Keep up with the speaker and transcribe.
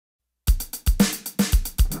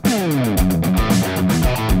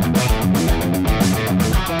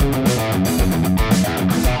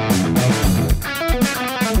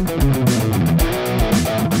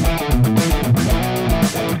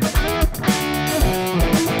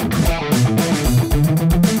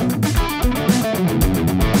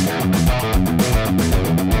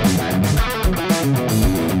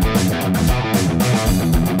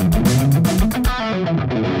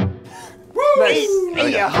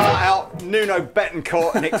out Nuno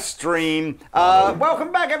Betancourt and Extreme.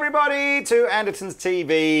 Welcome back, everybody, to Andertons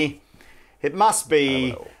TV. It must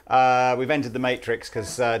be we've entered the Matrix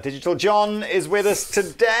because Digital John is with us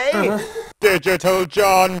today. Digital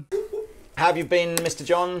John. How have you been, Mr.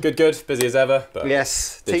 John? Good, good. Busy as ever. But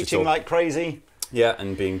yes, digital. Teaching like crazy. Yeah,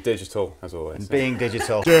 and being digital as always. And being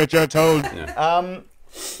digital. Digital. Yeah.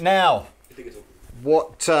 Now,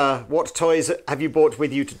 what toys have you brought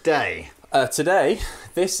with you today? Today,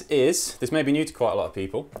 this may be new to quite a lot of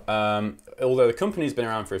people. Although the company's been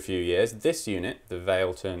around for a few years, this unit, the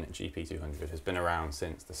Valeton GP-200, has been around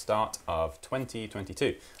since the start of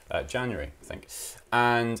 2022, January, I think.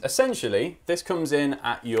 And essentially, this comes in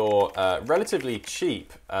at your relatively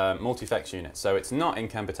cheap multi-effects unit. So it's not in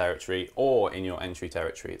camper territory or in your entry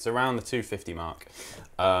territory. It's around the 250 mark,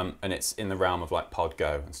 and it's in the realm of like Pod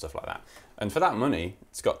Go and stuff like that. And for that money,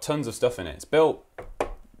 it's got tons of stuff in it. It's built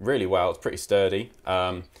really well, it's pretty sturdy.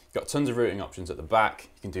 Got tons of routing options at the back.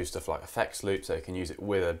 You can do stuff like effects loop, so you can use it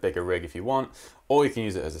with a bigger rig if you want, or you can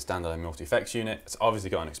use it as a standalone multi-effects unit. It's obviously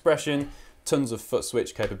got an expression, tons of foot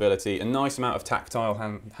switch capability, a nice amount of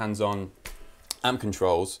tactile hands-on amp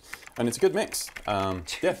controls, and it's a good mix. Yeah.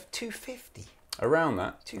 250? Around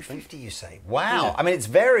that. 250 you say? Wow. Yeah. I mean, it's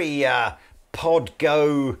very Pod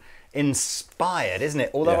Go inspired, isn't it?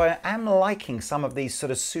 Although Yeah. I am liking some of these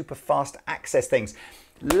sort of super fast access things.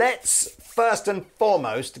 Let's first and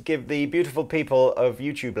foremost give the beautiful people of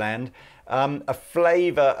YouTube land a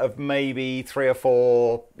flavour of maybe 3 or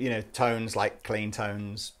 4, tones, like clean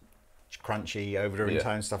tones, crunchy, overdriven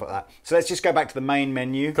tones, stuff like that. So let's just go back to the main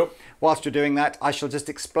menu. Cool. Whilst you're doing that, I shall just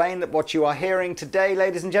explain that what you are hearing today,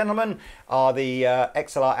 ladies and gentlemen, are the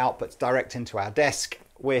XLR outputs direct into our desk.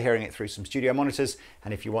 We're hearing it through some studio monitors,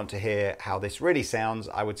 and if you want to hear how this really sounds,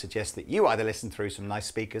 I would suggest that you either listen through some nice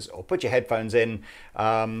speakers or put your headphones in.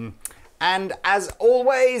 And as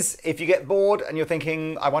always, if you get bored and you're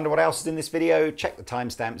thinking, I wonder what else is in this video, check the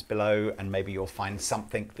timestamps below and maybe you'll find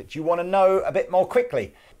something that you want to know a bit more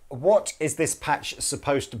quickly. What is this patch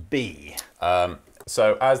supposed to be?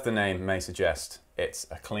 So as the name may suggest, it's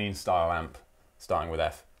a clean style amp starting with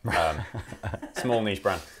F. Small niche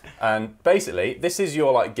brand. And basically, this is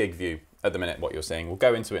your like gig view at the minute, what you're seeing. We'll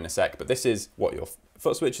go into it in a sec, but this is what your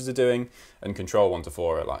foot switches are doing, and control 1 to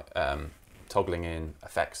 4 are like toggling in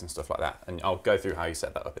effects and stuff like that. And I'll go through how you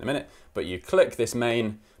set that up in a minute, but you click this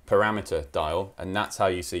main parameter dial, and that's how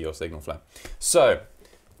you see your signal flow. So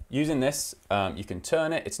using this, you can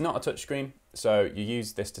turn it. It's not a touch screen, so you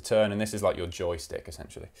use this to turn, and this is like your joystick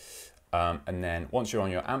essentially. And then once you're on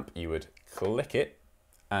your amp, you would click it,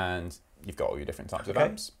 and you've got all your different types of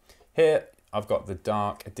amps. Here, I've got the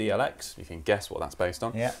Dark DLX. You can guess what that's based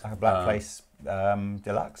on. Yeah, like a Blackface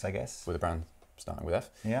Deluxe, I guess. With a brand starting with F.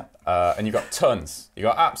 Yeah. And you've got tons. You've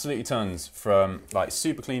got absolutely tons, from like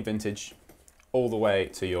super clean vintage all the way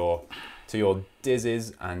to your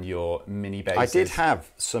Dizzes and your mini basses. I did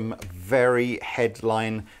have some very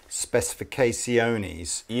headline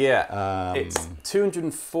specificaciones. Yeah, it's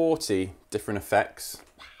 240 different effects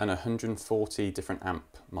and 140 different amp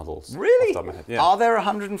models. Really? Off the top of my head. Yeah. Are there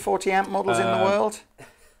 140 amp models in the world?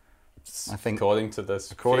 I think according to this,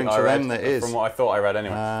 according to them, there is. From what I thought I read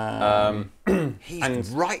anyway. He's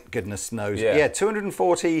right, goodness knows. Yeah,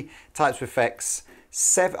 240 types of effects.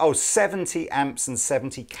 70 amps and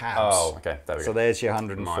 70 cabs. Oh, okay, there we go. So there's your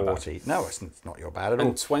 140. No, it's not your bad at all.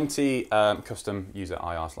 And 20 custom user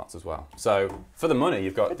IR slots as well. So for the money,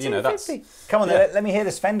 you've got, that's... Come on, let me hear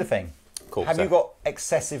this Fender thing. Cool. Have you got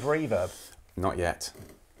excessive reverb? Not yet.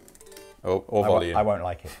 Or volume. I won't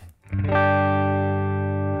like it.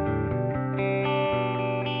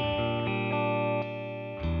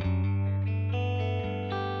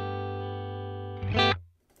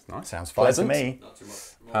 Nice. Sounds fine to me. Not too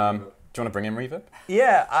much. Do you want to bring in reverb?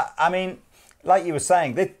 Yeah, I mean, like you were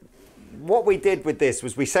saying, what we did with this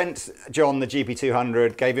was we sent John the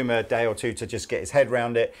GP-200, gave him a day or two to just get his head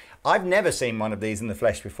around it. I've never seen one of these in the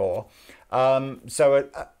flesh before.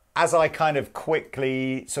 As I kind of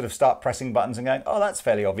quickly sort of start pressing buttons and going, oh, that's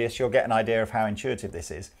fairly obvious, you'll get an idea of how intuitive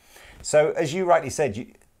this is. So as you rightly said,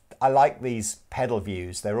 I like these pedal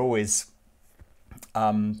views. They're always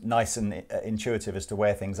nice and intuitive as to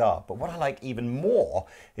where things are. But what I like even more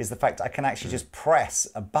is the fact I can actually just press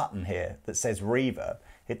a button here that says reverb.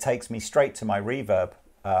 It takes me straight to my reverb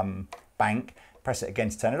bank, press it again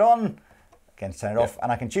to turn it on, again to turn it off,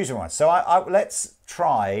 and I can choose one. So let's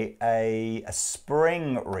try a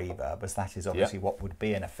spring reverb, as that is obviously what would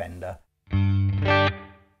be in a Fender.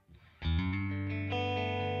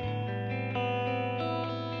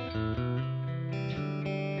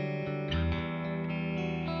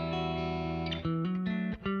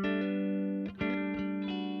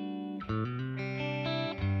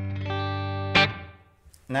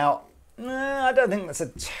 Now, I don't think that's a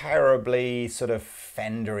terribly sort of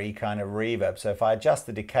Fendery kind of reverb. So if I adjust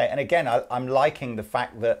the decay, and again, I'm liking the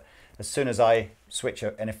fact that as soon as I switch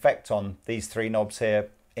an effect on, these three knobs here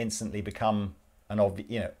instantly become an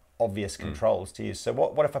obvious controls to use. So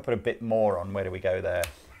what if I put a bit more on? Where do we go there?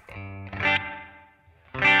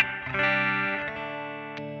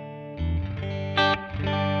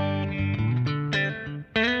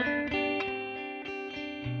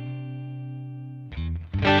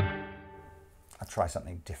 I'll try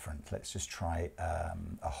something different. Let's just try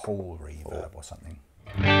a whole reverb or something.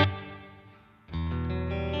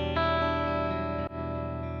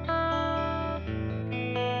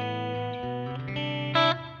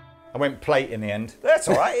 I went plate in the end. That's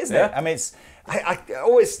all right, isn't it? I mean, it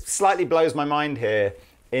always slightly blows my mind here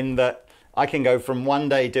in that I can go from one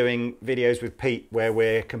day doing videos with Pete where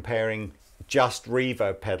we're comparing just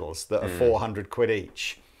reverb pedals that are 400 quid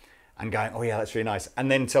each and going, oh yeah, that's really nice. And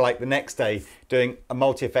then to like the next day doing a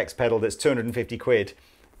multi-effects pedal that's 250 quid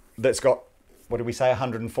that's got, what did we say,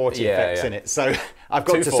 140 effects in it. So I've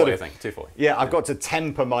got to sort of, 240. Yeah, I've got to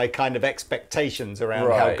temper my kind of expectations around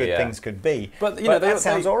how good things could be. But you know, that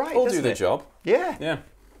sounds all right. All do the job. Yeah.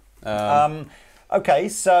 Yeah. Okay,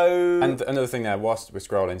 so... And another thing there, whilst we're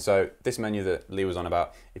scrolling, so this menu that Lee was on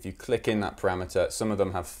about, if you click in that parameter, some of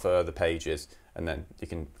them have further pages, and then you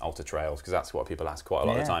can alter trails, because that's what people ask quite a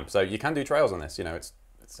lot of the time. So you can do trails on this, you know, it's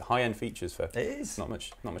high-end features for not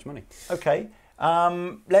much money. Okay,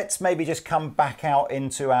 let's maybe just come back out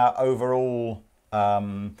into our overall...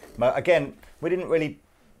 again, we didn't really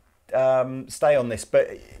stay on this,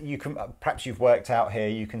 but you can perhaps you've worked out here,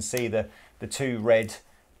 you can see the two red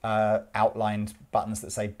outlined buttons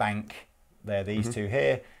that say bank. They're these two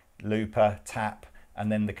here, looper, tap,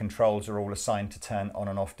 and then the controls are all assigned to turn on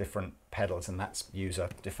and off different pedals, and that's user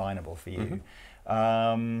definable for you.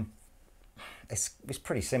 It's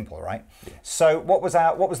pretty simple, right? Yeah. So what was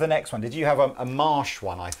the next one? Did you have a Marsh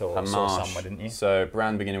one? I thought I saw somewhere, didn't you? So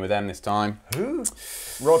brand beginning with M this time. Who?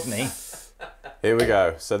 Rodney. Here we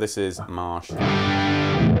go. So this is Marsh.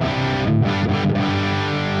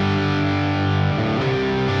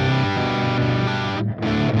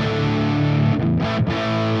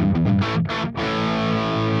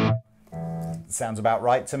 Sounds about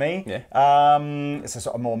right to me. Yeah. It's a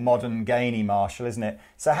sort of more modern gainy Marshall, isn't it?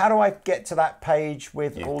 So how do I get to that page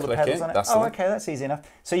with all the pedals on it? Oh, okay, that's easy enough.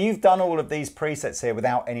 So you've done all of these presets here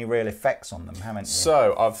without any real effects on them, haven't you?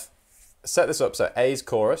 So I've set this up, so A's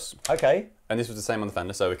chorus. Okay. And this was the same on the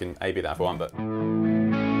Fender, so we can A-B that if we want, but...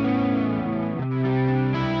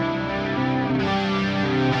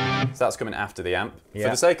 So that's coming after the amp. Yeah. For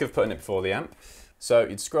the sake of putting it before the amp. So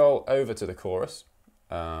you'd scroll over to the chorus,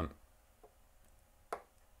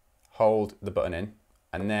 hold the button in,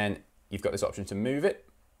 and then you've got this option to move it.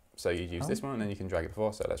 So you'd use this one, and then you can drag it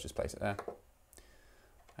before. So let's just place it there.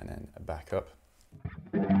 And then back up.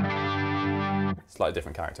 Slightly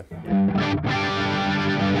different character.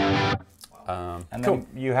 And then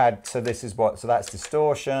you had, so this is what, so that's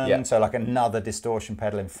distortion, so like another distortion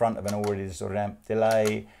pedal in front of an already distorted amp,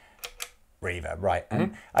 delay, reverb, right.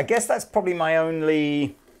 And I guess that's probably my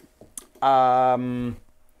only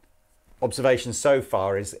observation so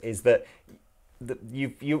far is that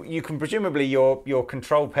you can presumably your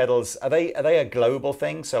control pedals, are they a global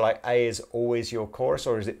thing? So like A is always your chorus,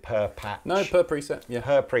 or is it per patch? No, per preset. Yeah,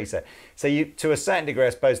 per preset. So you, to a certain degree, I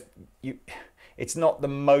suppose it's not the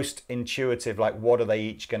most intuitive. Like, what are they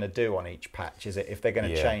each going to do on each patch? Is it if they're going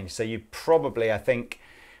to change? So you probably, I think,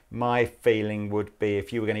 my feeling would be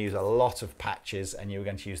if you were going to use a lot of patches and you were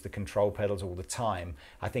going to use the control pedals all the time,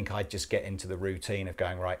 I think I'd just get into the routine of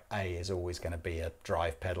going, right, A is always going to be a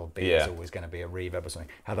drive pedal, B is always going to be a reverb or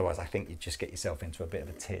something. Otherwise, I think you'd just get yourself into a bit of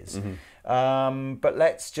a tiz. But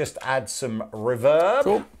let's just add some reverb.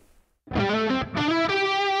 Cool.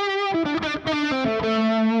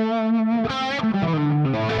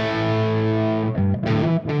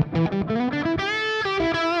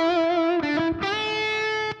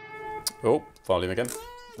 Oh, volume again.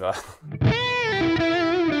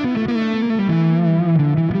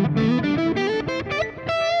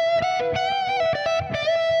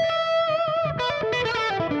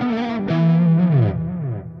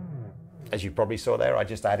 As you probably saw there, I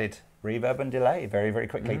just added reverb and delay very, very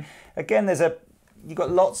quickly. Again, you've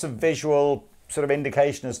got lots of visual sort of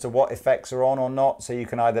indication as to what effects are on or not. So you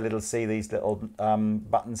can either see these little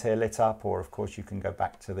buttons here lit up, or of course you can go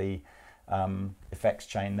back to the effects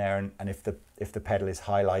chain there, and if the pedal is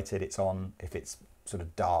highlighted, it's on. If it's sort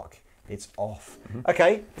of dark, it's off.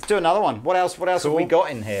 Okay, let's do another one. What else have we got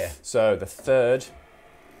in here? So the third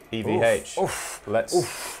EVH. Oof.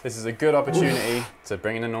 This is a good opportunity to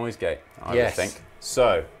bring in a noise gate, I would think.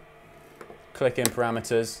 So, click in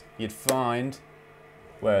parameters. You'd find,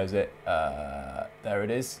 where is it? There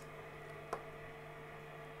it is.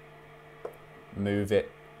 Move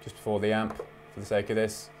it just before the amp for the sake of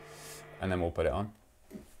this, and then we'll put it on.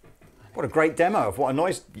 What a great demo of what a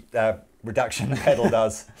noise reduction pedal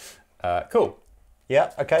does. Cool.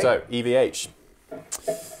 Yeah, okay. So, EVH.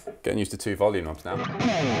 Getting used to 2 volume knobs now.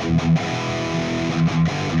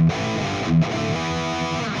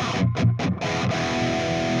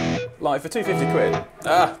 Like for 250 quid,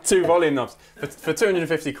 2 volume knobs. For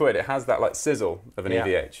 250 quid, it has that like sizzle of an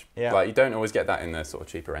EVH. Yeah. Like you don't always get that in the sort of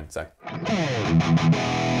cheaper end. So.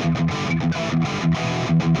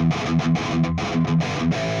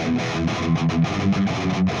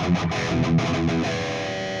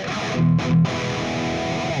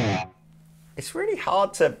 It's really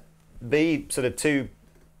hard to be sort of too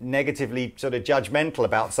negatively sort of judgmental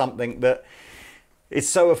about something that is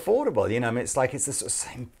so affordable, you know. I mean, it's like it's the sort of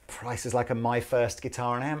same price as like a My First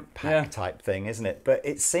Guitar and Amp pack type thing, isn't it? But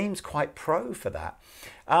it seems quite pro for that.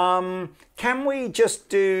 Can we just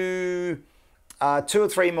do 2 or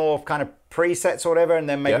 3 more kind of presets or whatever, and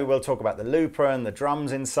then maybe we'll talk about the looper and the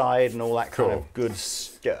drums inside and all that kind of good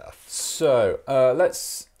stuff. So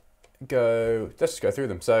let's just go through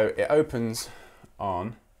them. So it opens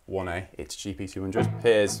on 1A, it's GP-200.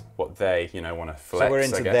 Here's what they, want to flex. So we're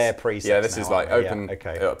into their presets. Yeah, this now, is like open it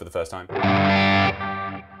up for the first time.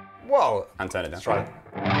 Whoa! And turn it down. That's right.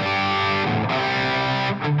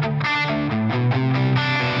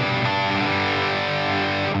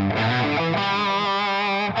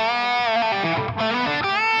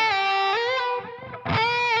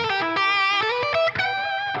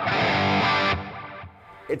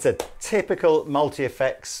 It's a typical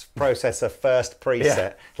multi-effects processor first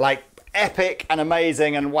preset. Like epic and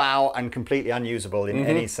amazing and wow and completely unusable in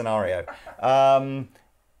any scenario. 50s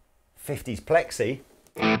Plexi.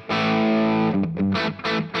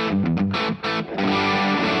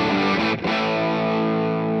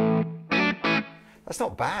 That's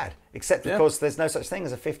not bad, except of course there's no such thing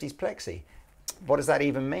as a 50s Plexi. What does that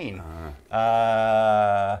even mean?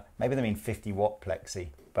 Maybe they mean 50-watt Plexi,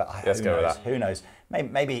 but Let's go with that. Who knows?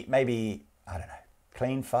 Maybe I don't know.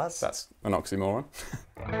 Clean fuzz. That's an oxymoron.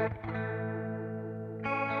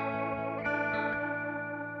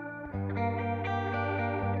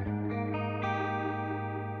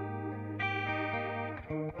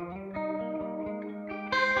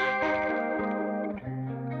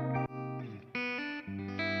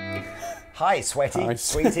 Hi, sweaty. Hi,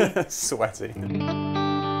 sweetie. Sweaty.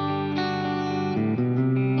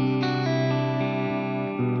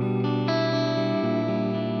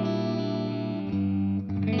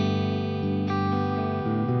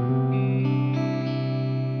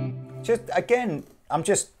 Just again,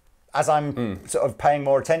 as I'm sort of paying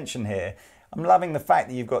more attention here, I'm loving the fact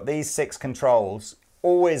that you've got these 6 controls,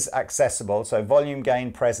 always accessible. So volume,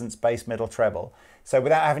 gain, presence, bass, middle, treble. So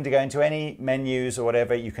without having to go into any menus or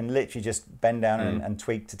whatever, you can literally just bend down and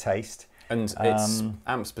tweak to taste. And it's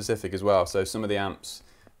amp specific as well. So some of the amps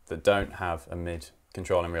that don't have a mid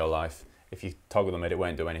control in real life, if you toggle the mid, it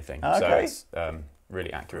won't do anything. Okay. So it's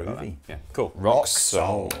really accurate. Like that. Yeah, cool. Rock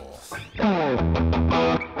soul.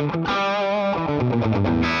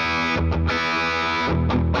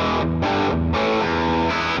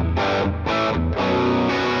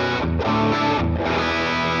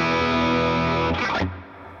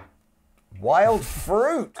 Wild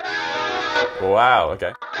fruit. Wow,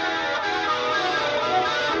 okay.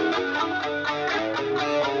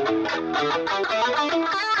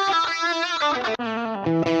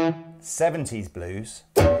 '70s blues.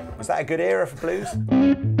 Was that a good era for blues?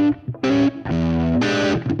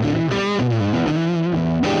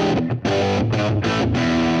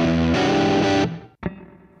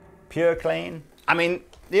 Pure clean. I mean,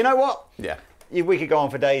 you know what? Yeah. We could go on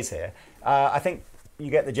for days here. I think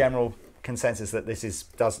you get the general consensus that this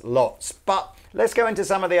does lots, but let's go into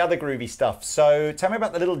some of the other groovy stuff. So tell me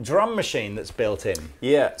about the little drum machine that's built in.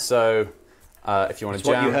 Yeah, so if you want to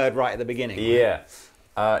jam... what you heard right at the beginning. Yeah,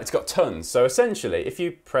 it's got tons. So essentially, if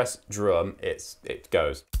you press drum, it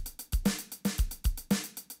goes.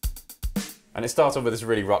 And it starts off with this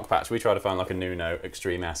really rock patch. We try to find like a Nuno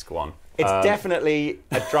Extreme-esque one. It's definitely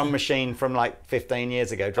a drum machine from like 15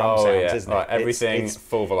 years ago, drum sounds, isn't it? Right, everything it's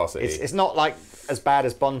full velocity. It's not like as bad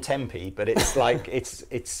as Bon Tempi, but it's like it's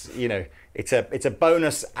a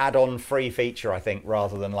bonus add-on free feature, I think,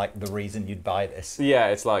 rather than like the reason you'd buy this. Yeah,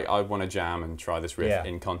 it's like I want to jam and try this riff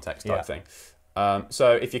in context type thing.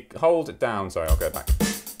 So if you hold it down, sorry, I'll go back.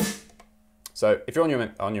 So if you're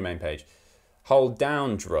on your main page, hold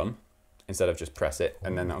down drum instead of just press it,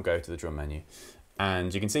 and then that'll go to the drum menu.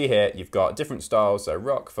 And you can see here, you've got different styles, so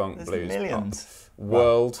rock, funk, There's blues, millions. pop,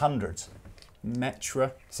 world, Hundreds.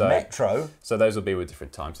 Metro. Metro? So those will be with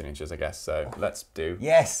different time signatures, I guess. So let's do...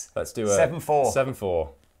 Yes. Let's do a... 7/4. 7/4.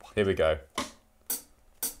 Here we go.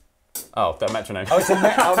 Oh, that metronome. Oh, it's a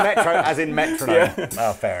metro, as in metronome. Yeah.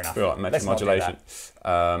 Oh, fair enough. Right, metro modulation.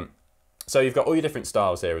 So you've got all your different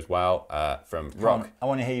styles here as well, from rock. I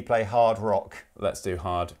want to hear you play hard rock. Let's do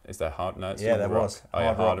hard. Is there hard? No, it's Yeah, not there rock. was. Oh,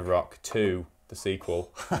 yeah, Hard Rock 2, the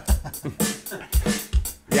sequel.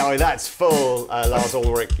 Yeah, I mean, that's full Lars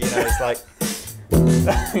Ulrich. You know, it's like...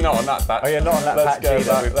 Not on that patch. Oh, yeah, not on that Let's patch go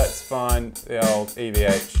either. back. Let's find the old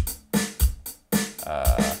EVH.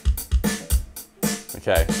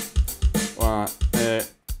 Okay. One,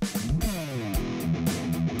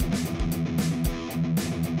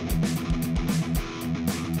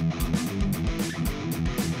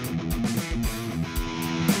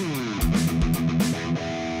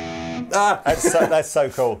 That's so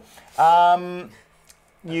cool.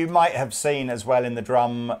 You might have seen as well in the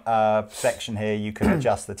drum section here, you can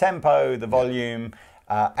adjust the tempo, the volume,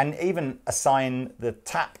 and even assign the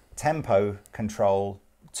tap tempo control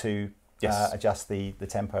to adjust the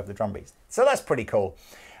tempo of the drum beats. So that's pretty cool.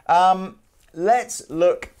 Let's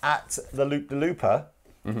look at the Loop-de-Looper.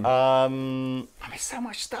 I mean, so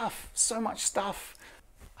much stuff.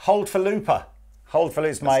 Hold for Looper. Hold for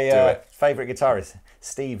Looper is my favourite guitarist,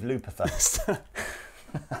 Steve Looper first.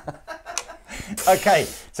 Okay,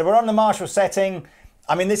 so we're on the Marshall setting.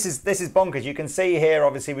 I mean, this is bonkers. You can see here,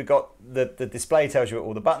 obviously, we've got the display tells you what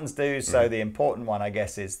all the buttons do. So the important one, I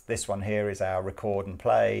guess, is this one here is our record and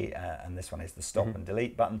play, and this one is the stop and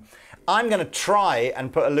delete button. I'm going to try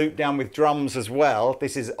and put a loop down with drums as well.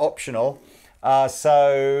 This is optional.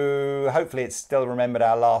 So hopefully it's still remembered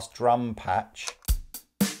our last drum patch.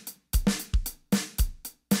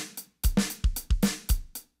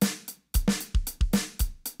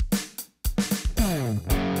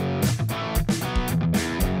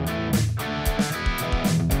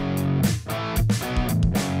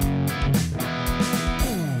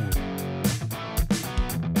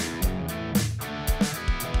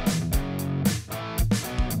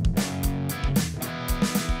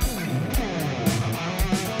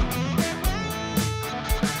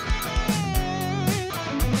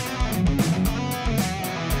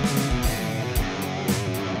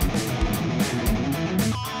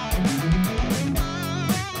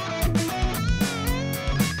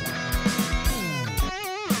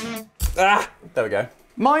 There we go.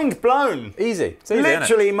 Mind blown. Easy. It's easy,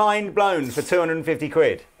 Literally mind blown for 250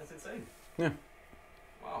 quid. That's insane. Yeah.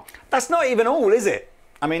 Wow. That's not even all, is it?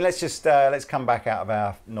 I mean, let's just let's come back out of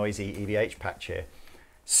our noisy EVH patch here.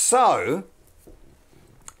 So,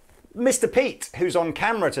 Mr. Pete, who's on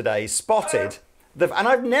camera today, spotted and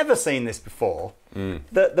I've never seen this before.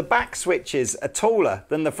 That the back switches are taller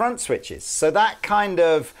than the front switches. So that kind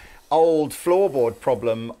of old floorboard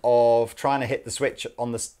problem of trying to hit the switch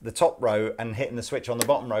on the top row and hitting the switch on the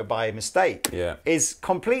bottom row by mistake is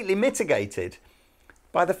completely mitigated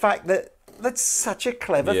by the fact that that's such a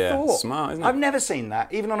clever thought. Smart, isn't it? I've never seen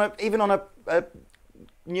that, even on a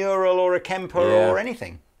Neural or a Kemper or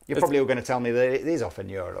anything. You're probably all going to tell me that it is off a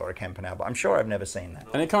Neural or a Kemper now, but I'm sure I've never seen that.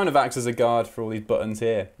 And it kind of acts as a guard for all these buttons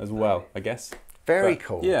here as well, I guess. Very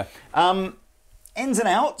cool. Yeah. Ins and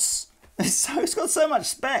outs. It's got so much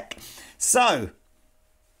spec. So,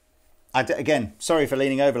 again, sorry for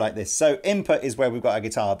leaning over like this. So input is where we've got our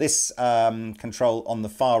guitar. This control on the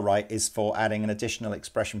far right is for adding an additional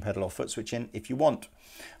expression pedal or foot switch in if you want.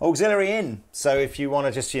 Auxiliary in. So if you want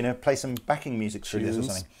to just, play some backing music through this or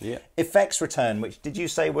something. Yeah. Effects return, which did you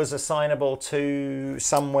say was assignable to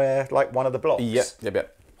somewhere like one of the blocks?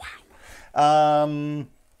 Yep. Wow.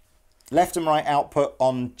 Left and right output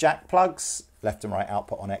on jack plugs. Left and right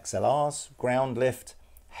output on XLRs, ground lift,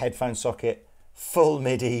 headphone socket, full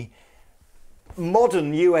MIDI,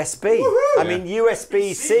 modern USB. I mean,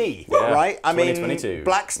 USB-C, right? I mean, 2022.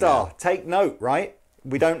 Blackstar, take note, right?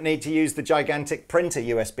 We don't need to use the gigantic printer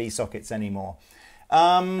USB sockets anymore.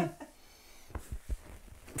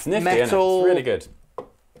 It's nifty, metal isn't it? It's really good.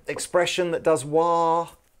 Expression that does wah.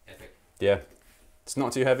 Epic. Yeah. It's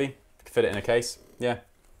not too heavy. You can fit it in a case. Yeah.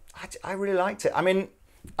 I really liked it. I mean,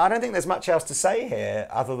 I don't think there's much else to say here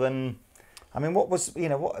other than, I mean, what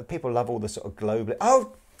people love all the sort of global.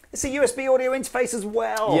 Oh, it's a USB audio interface as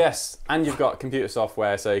well. Yes, and you've got computer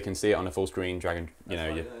software so you can see it on a full screen, drag and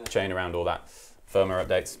your chain around all that. Firmware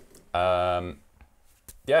updates.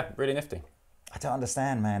 Yeah, really nifty. I don't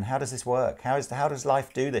understand, man. How does this work? How does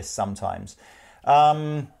life do this sometimes?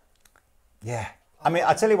 Yeah. I mean,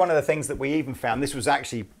 I'll tell you one of the things that we even found. This was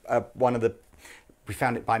actually one of the we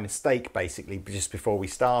found it by mistake, basically, just before we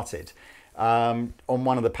started. On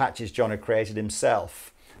one of the patches John had created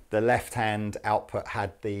himself, the left-hand output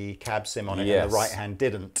had the cab sim on it, and the right-hand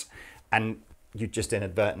didn't. And you just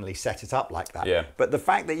inadvertently set it up like that. Yeah. But the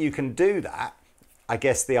fact that you can do that, I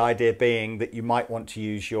guess the idea being that you might want to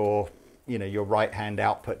use your, you know, your right-hand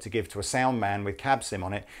output to give to a sound man with cab sim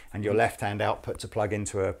on it, and your left-hand output to plug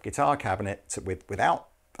into a guitar cabinet without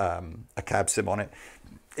a cab sim on it.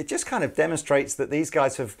 It just kind of demonstrates that these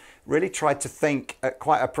guys have really tried to think at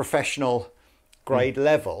quite a professional grade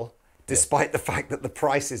level, despite the fact that the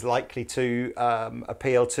price is likely to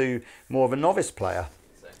appeal to more of a novice player.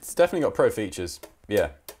 It's definitely got pro features,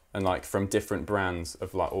 yeah, and like from different brands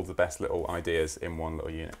of like all the best little ideas in one little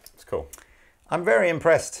unit. It's cool. I'm very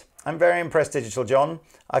impressed. I'm very impressed, Digital John.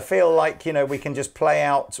 I feel like, you know, we can just play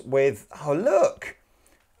out with, oh look,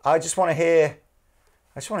 I just want to hear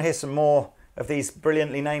some more of these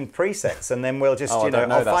brilliantly named presets, and then we'll just, you know,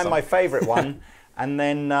 I'll find my favourite one, and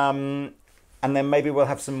then maybe we'll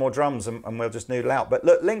have some more drums, and we'll just noodle out. But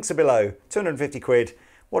look, links are below. 250 quid.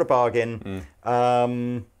 What a bargain.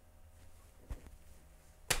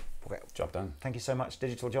 Job done. Thank you so much,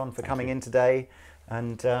 Digital John, for coming in today.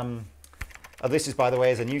 And oh, this is, by the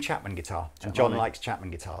way, is a new Chapman guitar. And John likes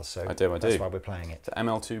Chapman guitars, so that's why we're playing it. It's an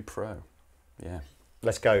ML2 Pro. Yeah.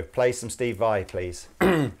 Let's go. Play some Steve Vai, please.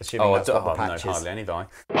 Assuming that's what the patch is. No, hardly any Vai.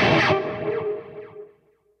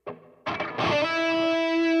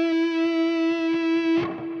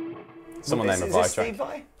 Someone name a Vai track. Steve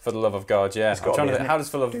Vai? For the Love of God, yeah. I'm trying to think, how does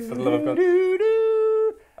for the Love of God?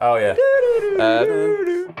 Oh, yeah.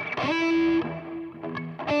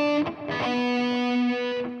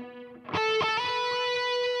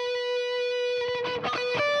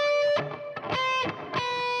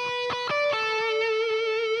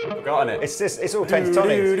 Forgotten it. It's all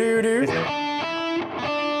pentatonic.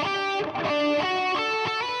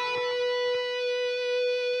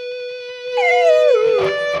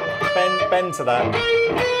 Bend to that.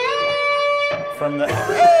 From the.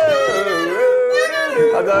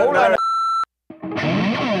 No.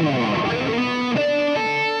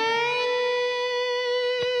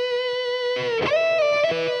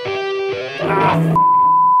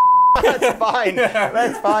 That's fine.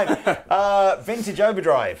 That's fine. Vintage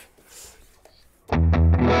overdrive.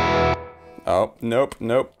 Oh, nope.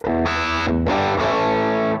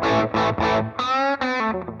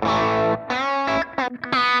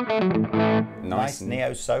 Nice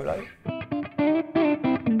neo solo.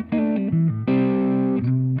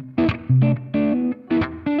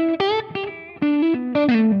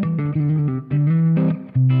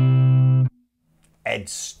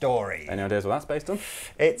 Ed's story. Any ideas what that's based on?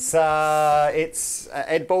 It's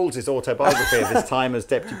Ed Balls' autobiography of his time as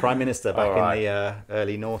Deputy Prime Minister back in the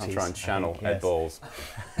early noughties. I'm trying to channel Ed Balls.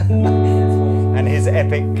 And his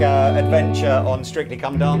epic adventure on Strictly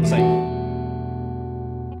Come Dancing.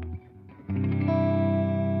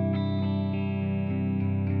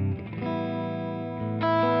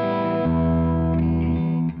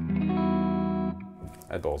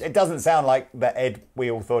 Ed Balls. It doesn't sound like the Ed we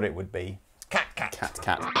all thought it would be. Cat.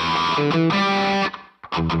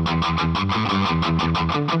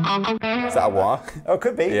 Is that a wah? Oh, it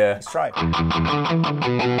could be. Yeah. Let's try.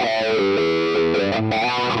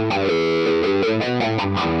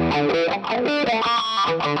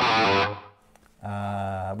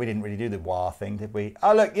 We didn't really do the wah thing, did we?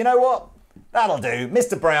 Oh, look, you know what? That'll do.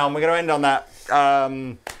 Mr. Brown, we're going to end on that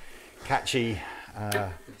catchy...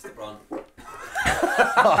 Mr. Brown.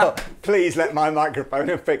 Oh, please let my microphone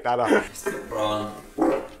have picked that up. Mr. Brown.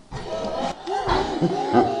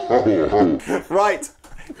 Right,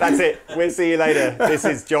 that's it. We'll see you later. This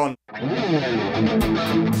is John.